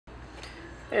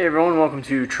Hey everyone, welcome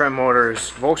to Trend Motors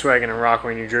Volkswagen in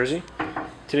Rockaway, New Jersey.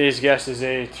 Today's guest is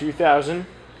a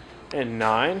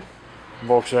 2009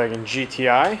 Volkswagen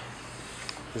GTI.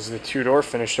 This is the two-door,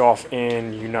 finished off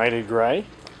in United Gray.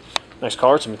 Nice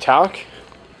color, it's a metallic,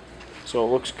 so it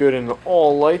looks good in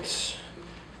all lights.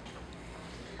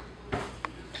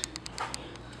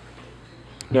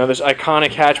 Now this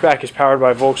iconic hatchback is powered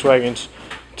by Volkswagen's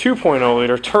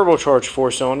 2.0-liter turbocharged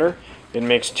four-cylinder. It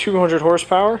makes 200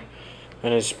 horsepower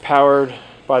and is powered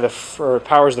by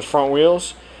powers the front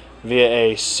wheels via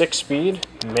a 6-speed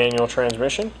manual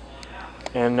transmission.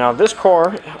 And now this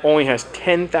car only has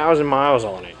 10,000 miles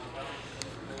on it,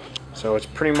 so it's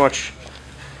pretty much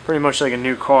like a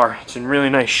new car. It's in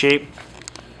really nice shape.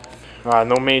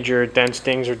 No major dents,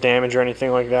 dings, or damage or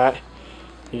anything like that.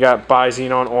 You got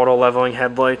bi-xenon auto leveling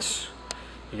headlights.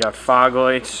 You got fog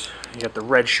lights. You got the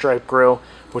red stripe grille,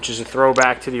 which is a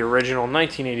throwback to the original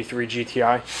 1983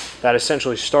 GTI that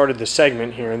essentially started the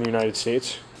segment here in the United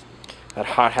States, that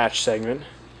hot hatch segment.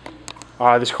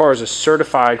 This car is a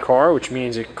certified car, which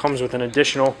means it comes with an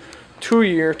additional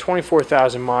 2-year,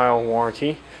 24,000 mile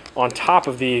warranty on top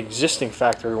of the existing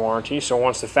factory warranty. So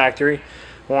once the factory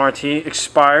warranty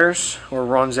expires or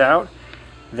runs out,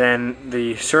 then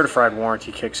the certified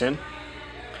warranty kicks in.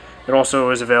 It also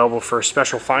is available for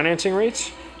special financing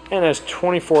rates and has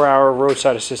 24-hour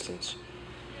roadside assistance.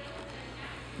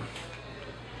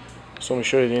 So let me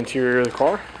show you the interior of the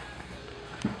car.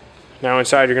 Now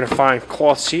inside you're going to find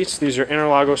cloth seats. These are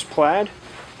Interlagos plaid.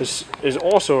 This is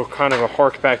also kind of a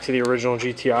hark back to the original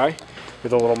GTI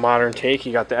with a little modern take.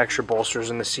 You got the extra bolsters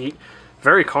in the seat.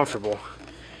 Very comfortable.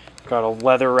 Got a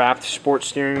leather wrapped sports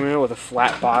steering wheel with a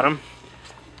flat bottom.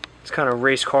 It's kind of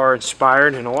race car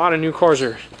inspired, and a lot of new cars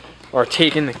are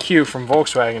taking the cue from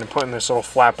Volkswagen and putting this little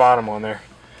flat bottom on there.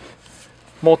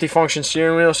 Multi-function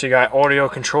steering wheel, so you got audio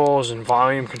controls and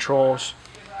volume controls,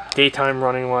 daytime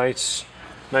running lights,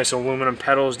 nice aluminum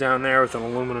pedals down there with an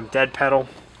aluminum dead pedal.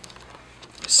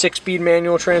 6-speed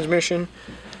manual transmission.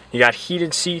 You got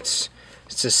heated seats.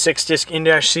 It's a 6-disc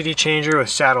in-dash CD changer with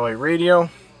satellite radio.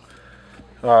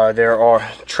 There are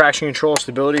traction control,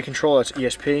 stability control, that's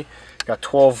ESP. Got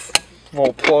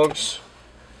 12-volt plugs.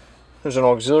 There's an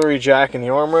auxiliary jack in the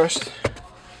armrest.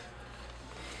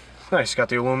 Nice, got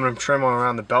the aluminum trim on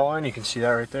around the belt line. You can see that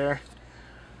right there.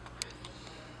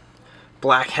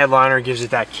 Black headliner gives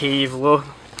it that cave look.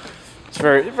 It's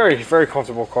a very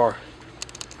comfortable car.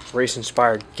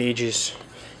 Race-inspired gauges.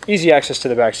 Easy access to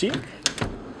the back seat.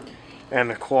 And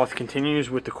the cloth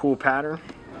continues with the cool pattern.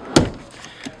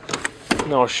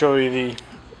 Now I'll show you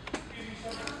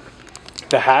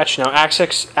the hatch. Now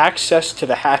access to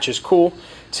the hatch is cool.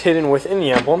 It's hidden within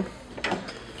the emblem,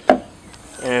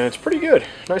 and it's pretty good.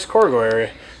 Nice cargo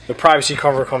area. The privacy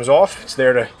cover comes off. It's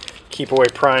there to keep away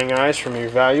prying eyes from your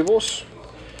valuables,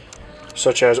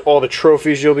 such as all the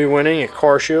trophies you'll be winning at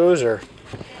car shows or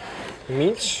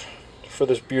meets for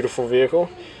this beautiful vehicle.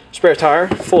 Spare tire,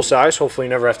 full size. Hopefully you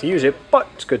never have to use it, but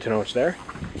it's good to know it's there.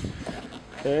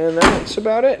 And that's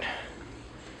about it.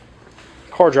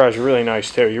 Car drives really nice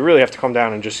too. You really have to come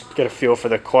down and just get a feel for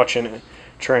the clutch and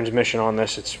transmission on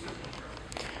this. It's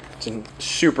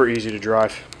super easy to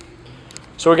drive.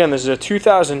 So again, this is a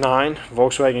 2009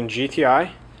 Volkswagen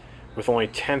GTI with only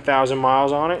 10,000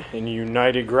 miles on it in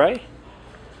United Gray.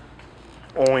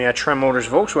 Only at Trend Motors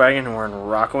Volkswagen, and we're in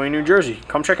Rockaway, New Jersey.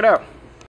 Come check it out.